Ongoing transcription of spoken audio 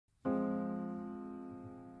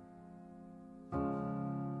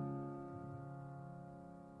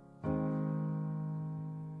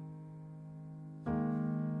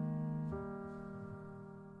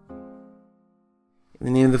In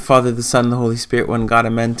the name of the Father, the Son, and the Holy Spirit, one God,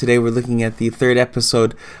 amen. Today we're looking at the third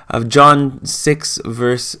episode of John 6,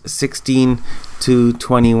 verse 16 to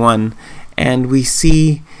 21. And we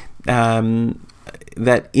see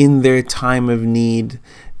that in their time of need,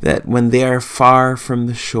 that when they are far from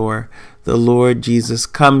the shore, the Lord Jesus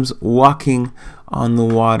comes walking on the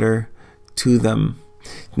water to them.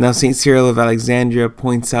 Now, St. Cyril of Alexandria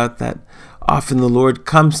points out that often the Lord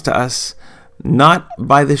comes to us not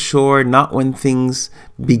by the shore, not when things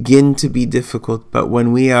begin to be difficult, but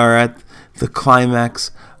when we are at the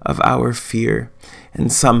climax of our fear.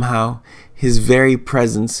 And somehow his very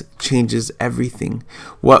presence changes everything.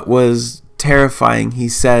 What was terrifying, he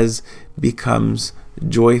says, becomes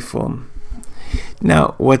joyful.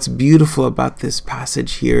 Now, what's beautiful about this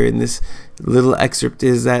passage here in this little excerpt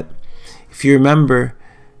is that, if you remember,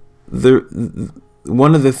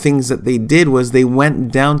 one of the things that they did was they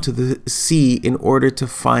went down to the sea in order to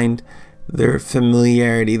find their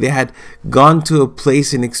familiarity. They had gone to a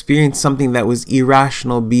place and experienced something that was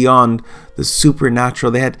irrational, beyond the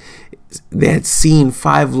supernatural. They had seen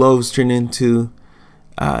 5 loaves turn into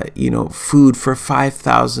food for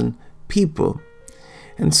 5,000 people.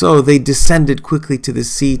 And so they descended quickly to the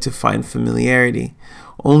sea to find familiarity,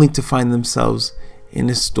 only to find themselves in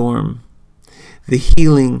a storm. The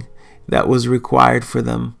healing that was required for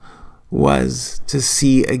them was to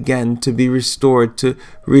see again, to be restored, to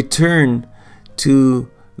return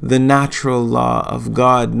to the natural law of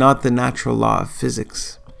God, not the natural law of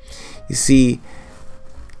physics. You see,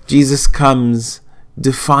 Jesus comes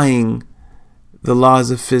defying the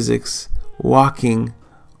laws of physics, walking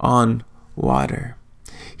on water.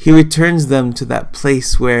 He returns them to that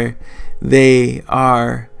place where they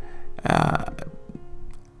are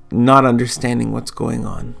not understanding what's going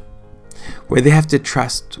on, where they have to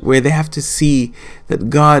trust, where they have to see that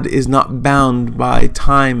God is not bound by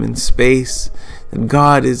time and space, that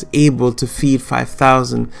God is able to feed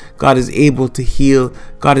 5,000, God is able to heal,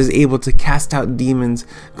 God is able to cast out demons,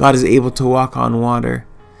 God is able to walk on water.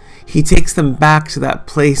 He takes them back to that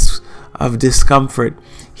place of discomfort.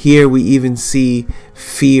 Here we even see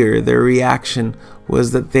fear. Their reaction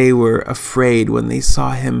was that they were afraid when they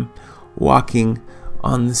saw him walking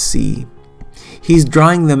on the sea. He's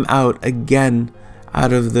drawing them out again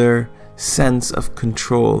out of their sense of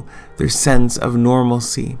control, their sense of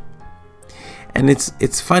normalcy. And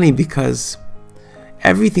it's funny because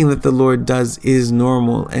everything that the Lord does is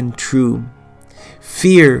normal and true.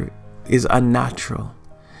 Fear is unnatural.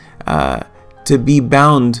 To be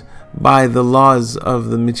bound by the laws of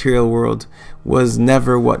the material world was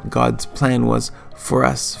never what God's plan was for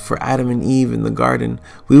us, for Adam and Eve in the garden.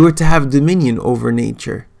 We were to have dominion over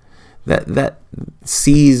nature. That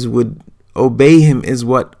seas would obey him is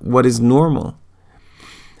what is normal.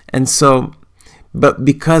 And so, but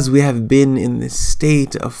because we have been in this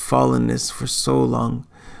state of fallenness for so long,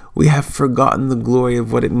 we have forgotten the glory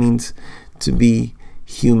of what it means to be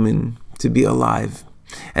human, to be alive.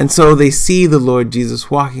 And so they see the Lord Jesus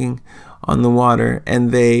walking on the water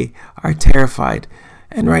and they are terrified,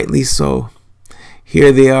 and rightly so.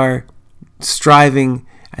 Here they are striving,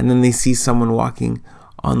 and then they see someone walking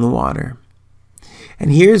on the water.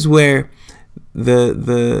 And here's where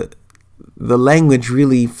the language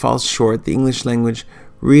really falls short. The English language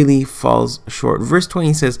really falls short. Verse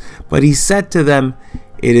 20 says, "But he said to them,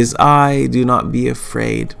 'It is I, do not be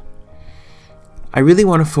afraid.'" I really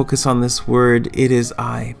want to focus on this word, "it is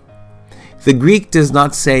I." The Greek does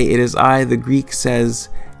not say "it is I." The Greek says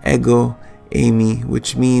ego eimi,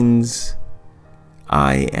 which means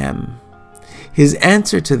I am. His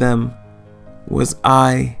answer to them was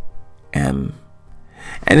I am.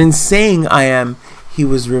 And in saying I am, he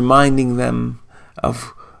was reminding them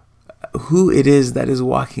of who it is that is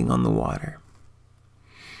walking on the water.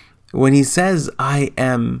 When he says I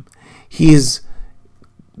am, he is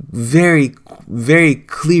very, very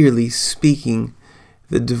clearly speaking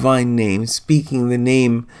the divine name, speaking the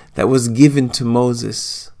name that was given to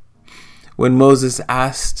Moses. When Moses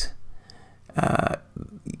asked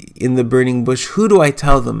in the burning bush, "Who do I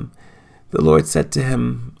tell them?" the Lord said to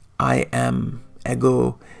him, I am,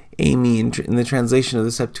 ego eimi. In the translation of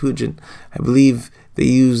the Septuagint, I believe they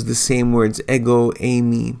use the same words, ego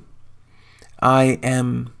eimi, I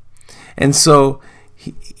am. And so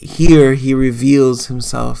here he reveals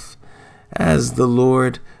himself as the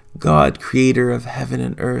Lord God, creator of heaven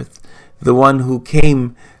and earth, the one who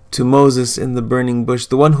came to Moses in the burning bush,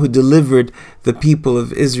 the one who delivered the people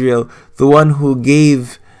of Israel, the one who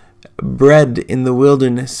gave bread in the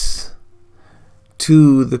wilderness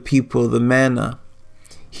to the people, the manna.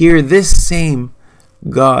 Here, this same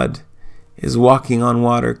God is walking on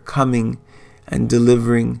water, coming and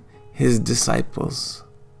delivering his disciples.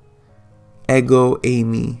 Ego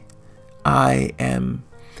eimi, I am.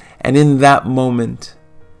 And in that moment,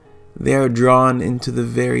 they are drawn into the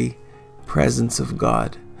very presence of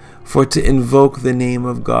God. For to invoke the name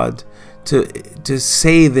of God, to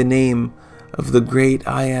say the name of the great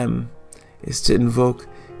I am, is to invoke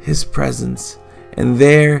his presence. And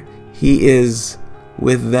there he is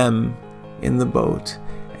with them in the boat.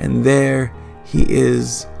 And there he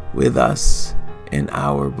is with us in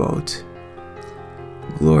our boat.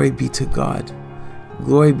 Glory be to God.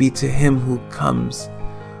 Glory be to him who comes,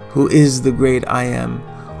 who is the great I am,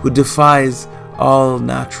 who defies all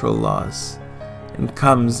natural laws, and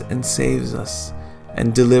comes and saves us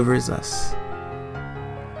and delivers us.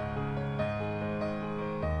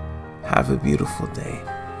 Have a beautiful day.